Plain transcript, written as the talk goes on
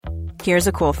Here's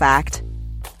a cool fact.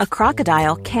 A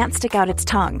crocodile can't stick out its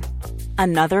tongue.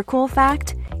 Another cool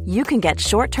fact, you can get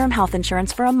short-term health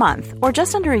insurance for a month or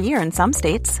just under a year in some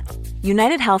states.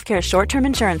 United Healthcare short-term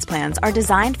insurance plans are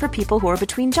designed for people who are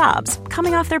between jobs,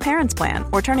 coming off their parents' plan,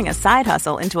 or turning a side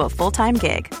hustle into a full-time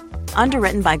gig.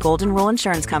 Underwritten by Golden Rule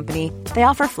Insurance Company, they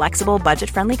offer flexible,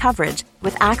 budget-friendly coverage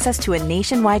with access to a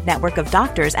nationwide network of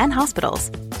doctors and hospitals.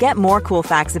 Get more cool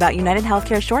facts about United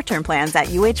Healthcare short-term plans at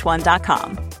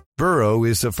uh1.com. Burrow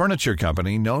is a furniture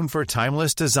company known for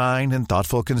timeless design and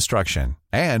thoughtful construction,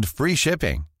 and free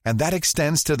shipping, and that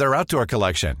extends to their outdoor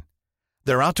collection.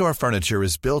 Their outdoor furniture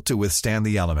is built to withstand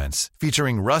the elements,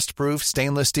 featuring rust-proof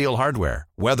stainless steel hardware,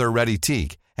 weather-ready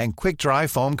teak, and quick-dry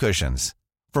foam cushions.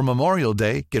 For Memorial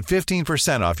Day, get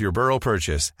 15% off your Burrow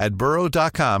purchase at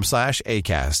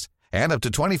burrow.com/ACAST and up to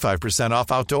 25%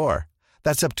 off outdoor.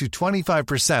 That's up to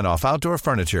 25% off outdoor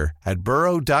furniture at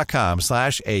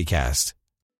burrow.com/ACAST.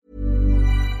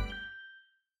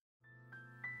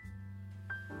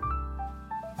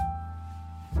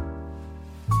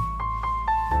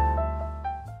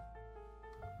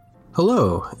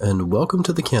 Hello, and welcome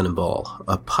to The Cannonball,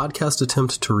 a podcast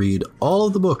attempt to read all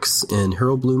of the books in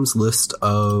Harold Bloom's list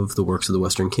of the works of the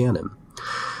Western canon.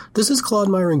 This is Claude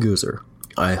Myron-Guzer.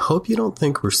 I hope you don't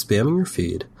think we're spamming your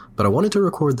feed, but I wanted to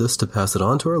record this to pass it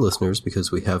on to our listeners because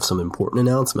we have some important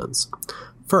announcements.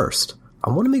 First, I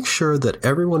want to make sure that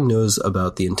everyone knows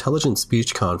about the Intelligent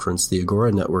Speech Conference the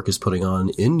Agora Network is putting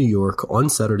on in New York on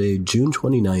Saturday, June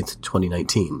 29th,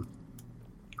 2019.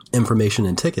 Information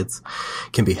and tickets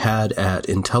can be had at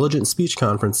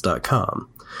intelligentspeechconference.com.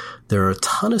 There are a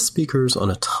ton of speakers on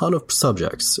a ton of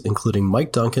subjects, including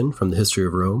Mike Duncan from the History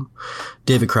of Rome,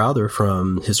 David Crowther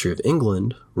from History of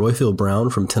England, Royfield Brown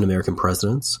from 10 American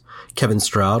Presidents, Kevin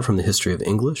Stroud from the History of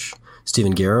English,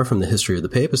 Stephen Guerra from the History of the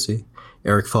Papacy,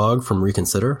 Eric Fogg from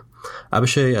Reconsider,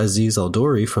 Abishai Aziz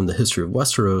Al-Dori from the History of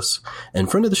Westeros, and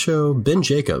friend of the show, Ben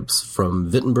Jacobs from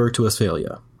Wittenberg to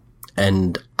Westphalia.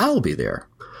 And I'll be there.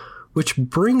 Which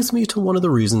brings me to one of the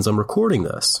reasons I'm recording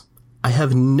this. I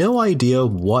have no idea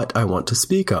what I want to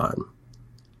speak on.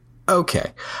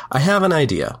 Okay, I have an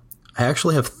idea. I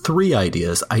actually have 3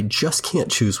 ideas. I just can't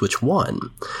choose which one.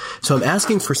 So I'm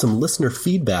asking for some listener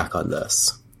feedback on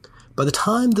this. By the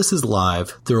time this is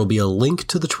live, there will be a link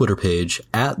to the Twitter page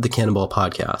at The Cannonball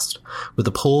Podcast with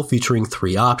a poll featuring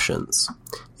 3 options.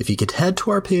 If you could head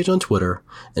to our page on Twitter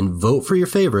and vote for your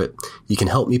favorite, you can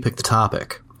help me pick the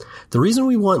topic. The reason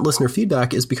we want listener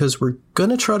feedback is because we're going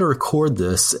to try to record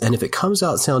this, and if it comes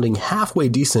out sounding halfway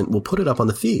decent, we'll put it up on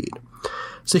the feed.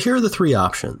 So here are the 3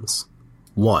 options.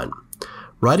 1.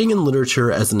 Writing in literature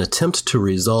as an attempt to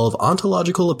resolve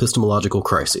ontological epistemological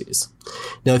crises.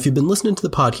 Now, if you've been listening to the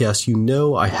podcast, you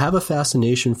know I have a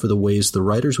fascination for the ways the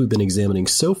writers we've been examining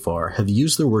so far have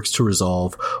used their works to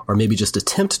resolve, or maybe just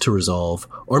attempt to resolve,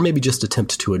 or maybe just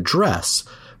attempt to address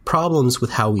problems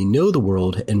with how we know the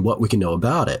world and what we can know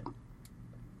about it.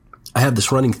 I have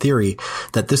this running theory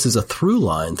that this is a through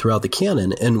line throughout the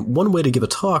canon, and one way to give a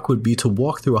talk would be to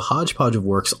walk through a hodgepodge of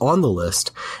works on the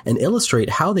list and illustrate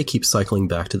how they keep cycling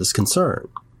back to this concern.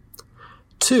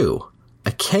 2.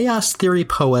 A chaos theory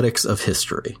poetics of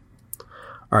history.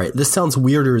 Alright, this sounds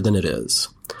weirder than it is.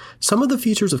 Some of the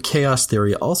features of chaos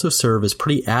theory also serve as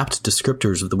pretty apt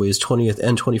descriptors of the ways 20th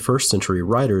and 21st century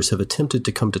writers have attempted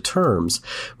to come to terms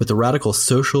with the radical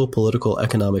social, political,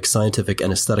 economic, scientific,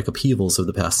 and aesthetic upheavals of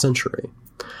the past century.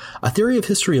 A theory of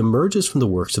history emerges from the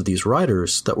works of these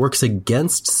writers that works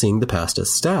against seeing the past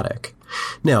as static.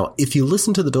 Now, if you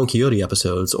listen to the Don Quixote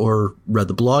episodes or read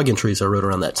the blog entries I wrote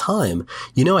around that time,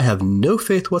 you know I have no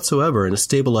faith whatsoever in a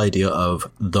stable idea of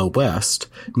the West,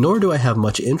 nor do I have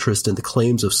much interest in the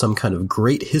claims of some kind of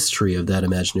great history of that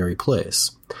imaginary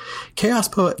place.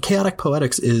 Chaotic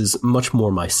poetics is much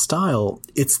more my style.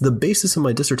 It's the basis of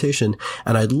my dissertation,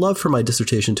 and I'd love for my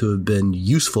dissertation to have been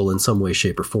useful in some way,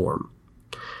 shape, or form.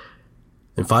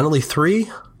 And finally, 3,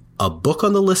 a book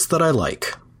on the list that I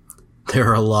like. There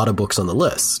are a lot of books on the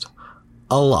list.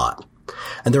 A lot.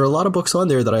 And there are a lot of books on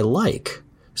there that I like.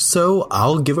 So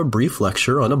I'll give a brief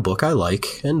lecture on a book I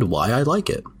like and why I like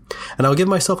it. And I'll give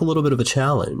myself a little bit of a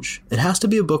challenge. It has to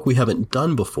be a book we haven't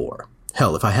done before.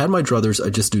 Hell, if I had my druthers,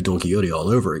 I'd just do Don Quixote all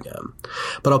over again.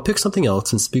 But I'll pick something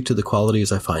else and speak to the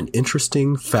qualities I find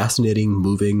interesting, fascinating,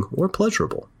 moving, or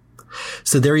pleasurable.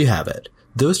 So there you have it.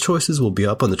 Those choices will be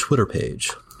up on the Twitter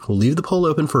page. We'll leave the poll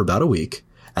open for about a week.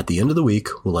 At the end of the week,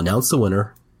 we'll announce the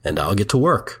winner, and I'll get to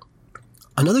work.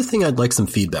 Another thing I'd like some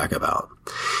feedback about.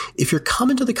 If you're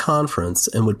coming to the conference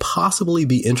and would possibly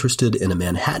be interested in a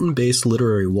Manhattan-based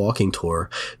literary walking tour,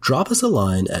 drop us a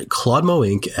line at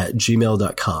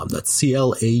claudemoinc@gmail.com. That's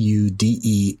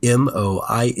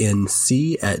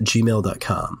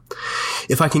CLAUDEMOINC@gmail.com.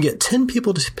 If I can get 10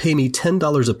 people to pay me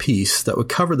 $10 a piece, that would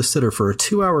cover the sitter for a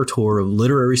 2-hour tour of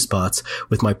literary spots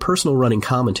with my personal running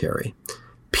commentary.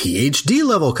 PhD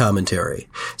level commentary.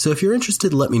 So if you're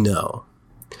interested, let me know.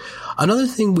 Another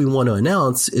thing we want to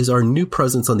announce is our new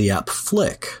presence on the app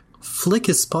Flick. Flick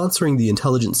is sponsoring the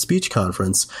Intelligent Speech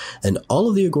Conference, and all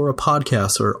of the Agora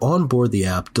podcasts are on board the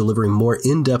app, delivering more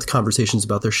in-depth conversations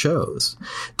about their shows.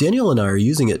 Daniel and I are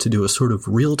using it to do a sort of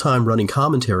real-time running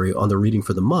commentary on the reading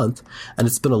for the month, and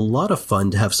it's been a lot of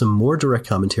fun to have some more direct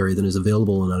commentary than is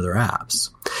available in other apps.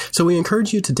 So we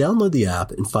encourage you to download the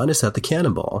app and find us at the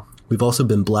Cannonball. We've also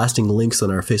been blasting links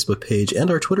on our Facebook page and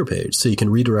our Twitter page, so you can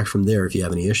redirect from there if you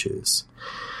have any issues.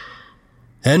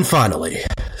 And finally,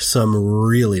 some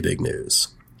really big news.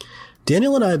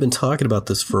 Daniel and I have been talking about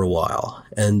this for a while,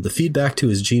 and the feedback to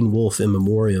his Gene Wolfe in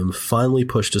memoriam finally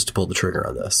pushed us to pull the trigger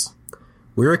on this.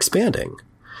 We're expanding.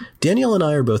 Daniel and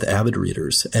I are both avid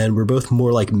readers, and we're both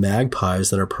more like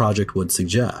magpies than our project would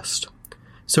suggest.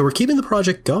 So we're keeping the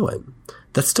project going.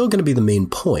 That's still going to be the main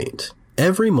point.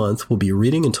 Every month, we'll be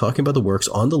reading and talking about the works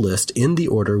on the list in the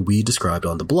order we described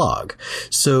on the blog.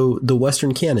 So the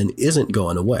Western canon isn't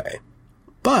going away.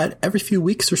 But every few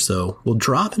weeks or so, we'll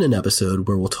drop in an episode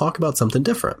where we'll talk about something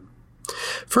different.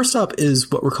 First up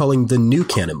is what we're calling the New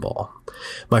Cannonball.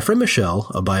 My friend Michelle,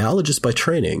 a biologist by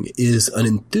training, is an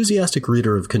enthusiastic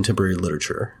reader of contemporary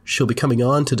literature. She'll be coming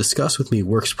on to discuss with me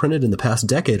works printed in the past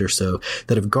decade or so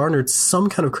that have garnered some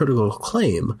kind of critical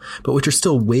acclaim, but which are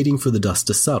still waiting for the dust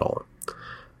to settle.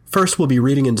 First, we'll be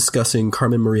reading and discussing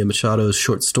Carmen Maria Machado's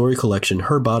short story collection,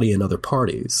 Her Body and Other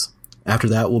Parties. After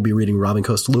that, we'll be reading Robin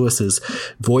Coast-Lewis's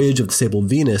Voyage of the Sable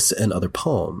Venus and Other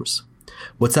Poems.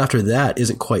 What's after that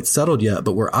isn't quite settled yet,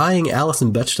 but we're eyeing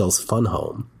Alison Bechdel's Fun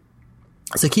Home.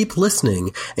 So keep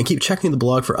listening and keep checking the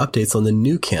blog for updates on the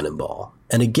new Cannonball.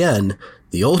 And again,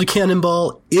 the old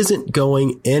Cannonball isn't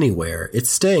going anywhere.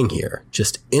 It's staying here,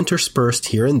 just interspersed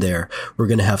here and there. We're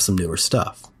going to have some newer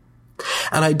stuff.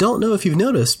 And I don't know if you've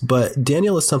noticed, but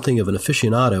Daniel is something of an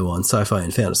aficionado on sci-fi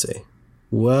and fantasy.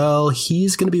 Well,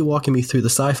 he's going to be walking me through the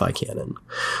sci-fi canon.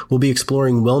 We'll be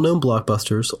exploring well-known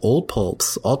blockbusters, old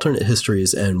pulps, alternate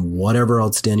histories, and whatever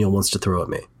else Daniel wants to throw at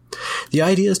me. The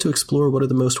idea is to explore what are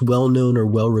the most well-known or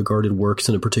well-regarded works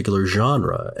in a particular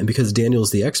genre, and because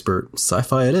Daniel's the expert,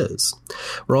 sci-fi it is.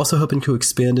 We're also hoping to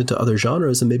expand into other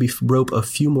genres and maybe rope a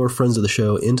few more friends of the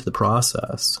show into the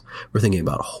process. We're thinking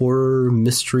about horror,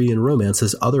 mystery, and romance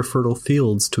as other fertile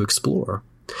fields to explore.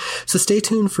 So stay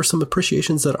tuned for some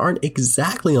appreciations that aren't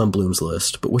exactly on Bloom's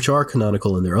list, but which are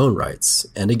canonical in their own rights.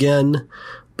 And again,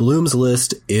 Bloom's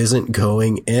list isn't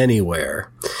going anywhere.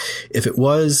 If it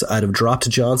was, I'd have dropped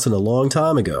Johnson a long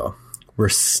time ago. We're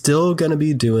still going to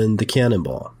be doing the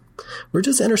Cannonball. We're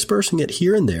just interspersing it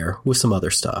here and there with some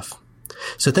other stuff.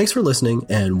 So thanks for listening,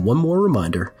 and one more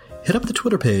reminder, hit up the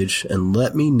Twitter page and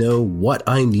let me know what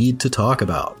I need to talk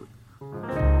about.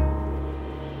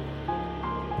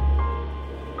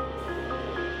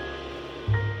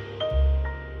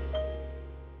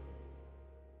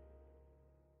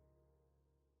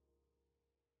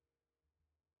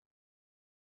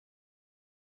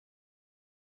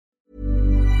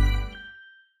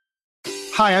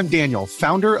 Hi, I'm Daniel,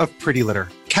 founder of Pretty Litter.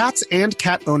 Cats and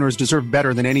cat owners deserve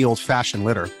better than any old-fashioned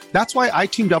litter. That's why I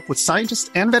teamed up with scientists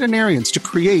and veterinarians to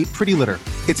create Pretty Litter.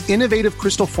 Its innovative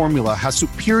crystal formula has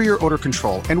superior odor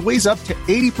control and weighs up to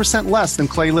 80% less than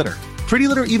clay litter. Pretty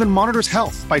Litter even monitors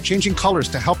health by changing colors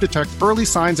to help detect early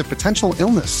signs of potential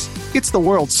illness. It's the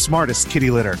world's smartest kitty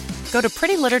litter. Go to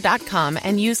prettylitter.com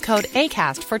and use code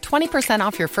ACAST for 20%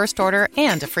 off your first order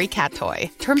and a free cat toy.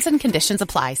 Terms and conditions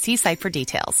apply. See site for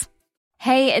details.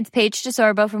 Hey, it's Paige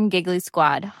DeSorbo from Giggly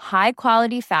Squad. High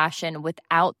quality fashion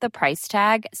without the price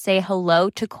tag. Say hello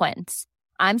to Quince.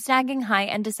 I'm snagging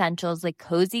high-end essentials like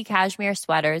cozy cashmere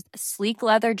sweaters, sleek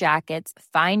leather jackets,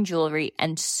 fine jewelry,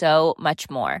 and so much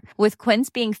more. With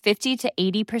Quince being 50 to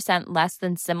 80% less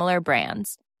than similar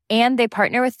brands. And they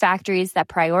partner with factories that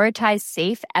prioritize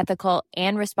safe, ethical,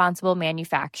 and responsible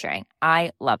manufacturing.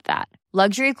 I love that.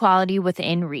 Luxury quality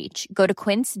within reach. Go to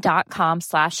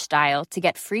quince.com/style to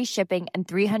get free shipping and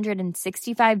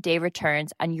 365-day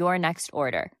returns on your next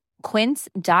order.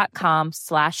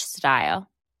 Quince.com/style.